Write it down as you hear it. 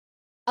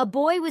A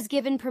boy was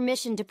given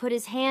permission to put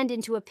his hand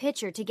into a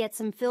pitcher to get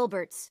some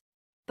filberts,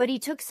 but he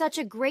took such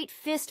a great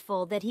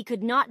fistful that he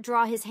could not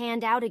draw his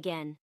hand out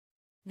again.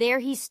 There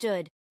he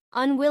stood,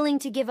 unwilling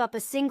to give up a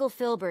single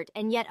filbert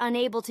and yet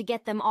unable to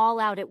get them all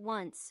out at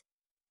once.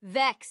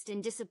 Vexed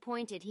and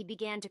disappointed, he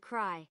began to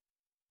cry.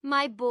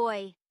 "My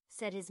boy,"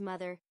 said his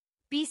mother,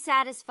 "be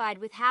satisfied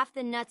with half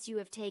the nuts you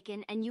have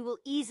taken, and you will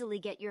easily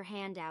get your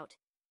hand out.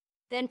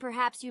 Then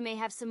perhaps you may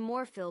have some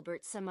more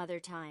filberts some other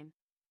time."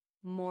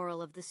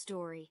 Moral of the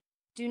story: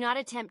 do not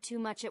attempt too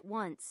much at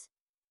once.